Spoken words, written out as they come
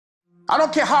I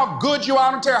don't care how good you are.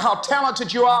 I don't care how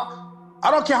talented you are.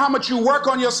 I don't care how much you work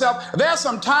on yourself. There are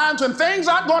some times when things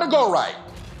aren't going to go right.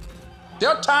 There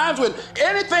are times when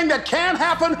anything that can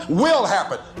happen will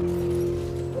happen.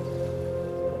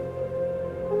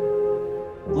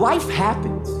 Life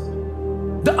happens.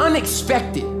 The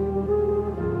unexpected,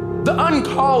 the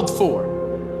uncalled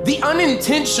for, the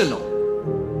unintentional.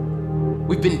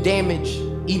 We've been damaged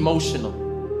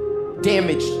emotionally,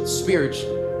 damaged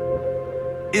spiritually.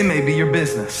 It may be your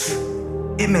business.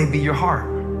 It may be your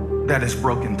heart that is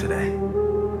broken today.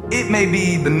 It may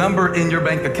be the number in your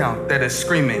bank account that is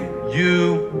screaming,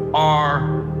 "You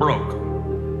are broke."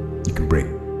 You can break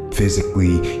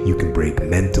physically, you can break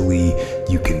mentally,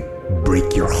 you can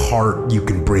break your heart, you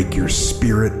can break your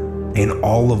spirit, and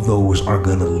all of those are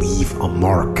gonna leave a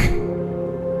mark.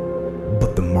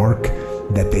 But the mark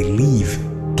that they leave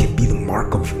can be the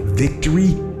mark of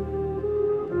victory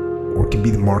or it can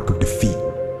be the mark of defeat.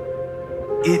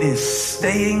 It is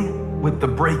staying with the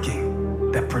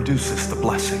breaking that produces the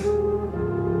blessing.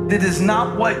 It is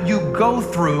not what you go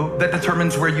through that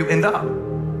determines where you end up.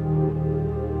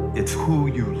 It's who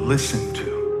you listen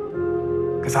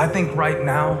to. Because I think right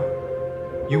now,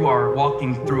 you are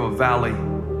walking through a valley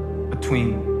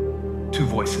between two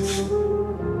voices.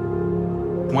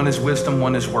 One is wisdom,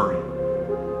 one is worry.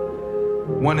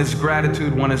 One is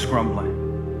gratitude, one is grumbling.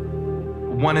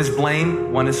 One is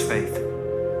blame, one is faith.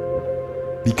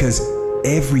 Because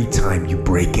every time you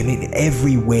break, and in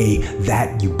every way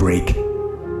that you break,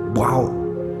 while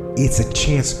it's a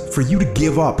chance for you to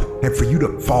give up and for you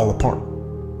to fall apart,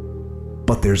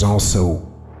 but there's also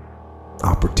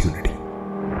opportunity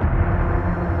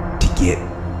to get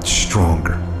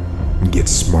stronger and get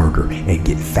smarter and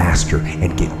get faster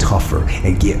and get tougher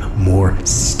and get more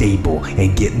stable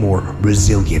and get more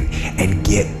resilient and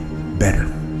get better.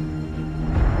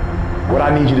 What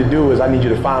I need you to do is I need you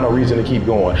to find a reason to keep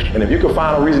going. And if you can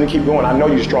find a reason to keep going, I know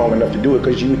you're strong enough to do it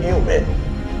because you're human.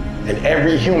 And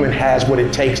every human has what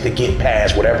it takes to get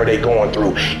past whatever they're going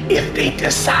through if they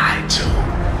decide to.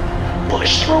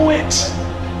 Push through it.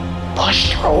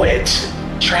 Push through it.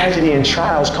 Tragedy and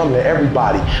trials come to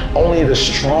everybody. Only the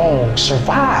strong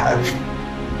survive.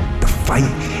 The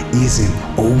fight isn't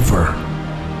over.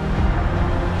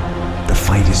 The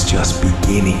fight is just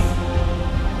beginning.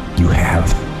 You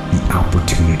have the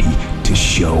opportunity to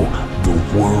show the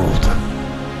world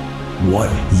what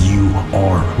you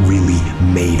are really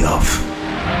made of.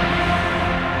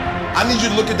 I need you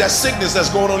to look at that sickness that's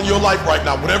going on in your life right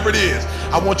now, whatever it is.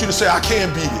 I want you to say, I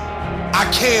can beat it. I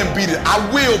can beat it. I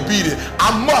will beat it.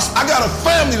 I must. I got a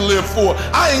family to live for.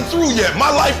 I ain't through yet. My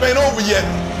life ain't over yet.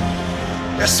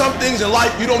 There's some things in life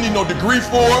you don't need no degree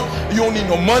for. You don't need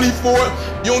no money for it.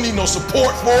 You don't need no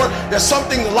support for it. There's some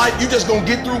things in life you just gonna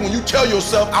get through when you tell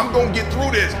yourself, I'm gonna get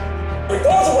through this.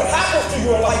 Regardless of what happens to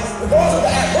you in life, regardless of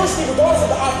the adversity, regardless of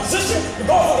the opposition,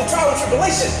 regardless of the trial and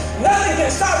tribulation, nothing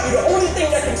can stop you. The only thing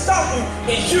that can stop you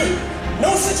is you.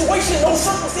 No situation, no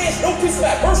circumstance, no piece of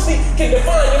adversity can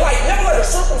define your life. Never let a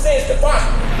circumstance define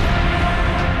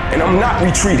you. And I'm not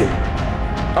retreating.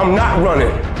 I'm not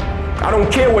running. I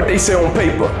don't care what they say on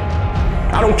paper.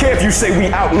 I don't care if you say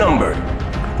we outnumbered.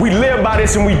 We live by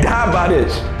this and we die by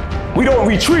this. We don't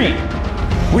retreat.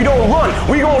 We don't run.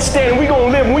 We gonna stand, we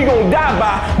gonna live, and we gonna die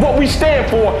by what we stand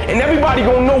for, and everybody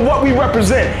gonna know what we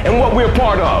represent and what we're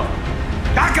part of.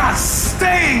 I got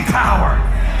staying power.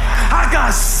 I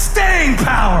got staying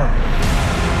power.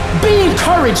 Be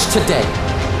encouraged today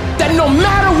that no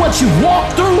matter what you walk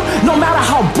through, no matter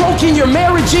how broken your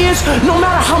marriage is, no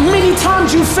matter how many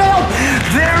times you failed,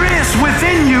 there is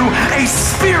within you a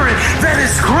spirit that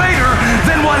is greater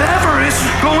than whatever is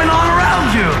going on around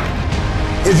you.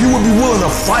 If you would be willing to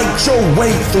fight your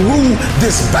way through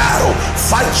this battle,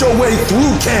 fight your way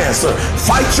through cancer,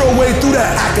 fight your way through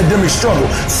that academic struggle,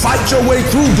 fight your way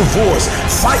through divorce,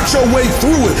 fight your way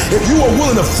through it. If you are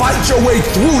willing to fight your way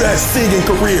through that singing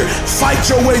career, fight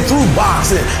your way through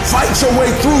boxing, fight your way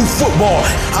through football,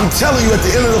 I'm telling you at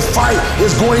the end of the fight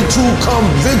is going to come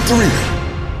victory.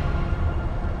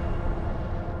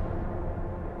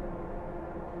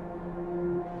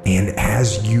 And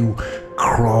as you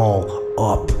crawl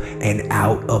up and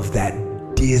out of that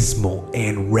dismal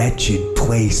and wretched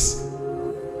place,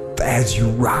 as you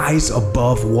rise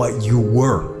above what you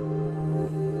were,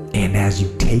 and as you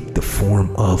take the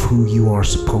form of who you are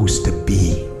supposed to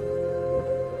be,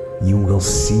 you will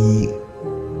see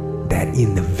that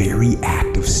in the very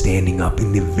act of standing up,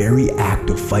 in the very act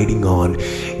of fighting on,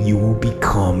 you will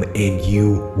become and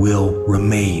you will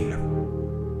remain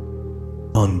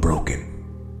unbroken.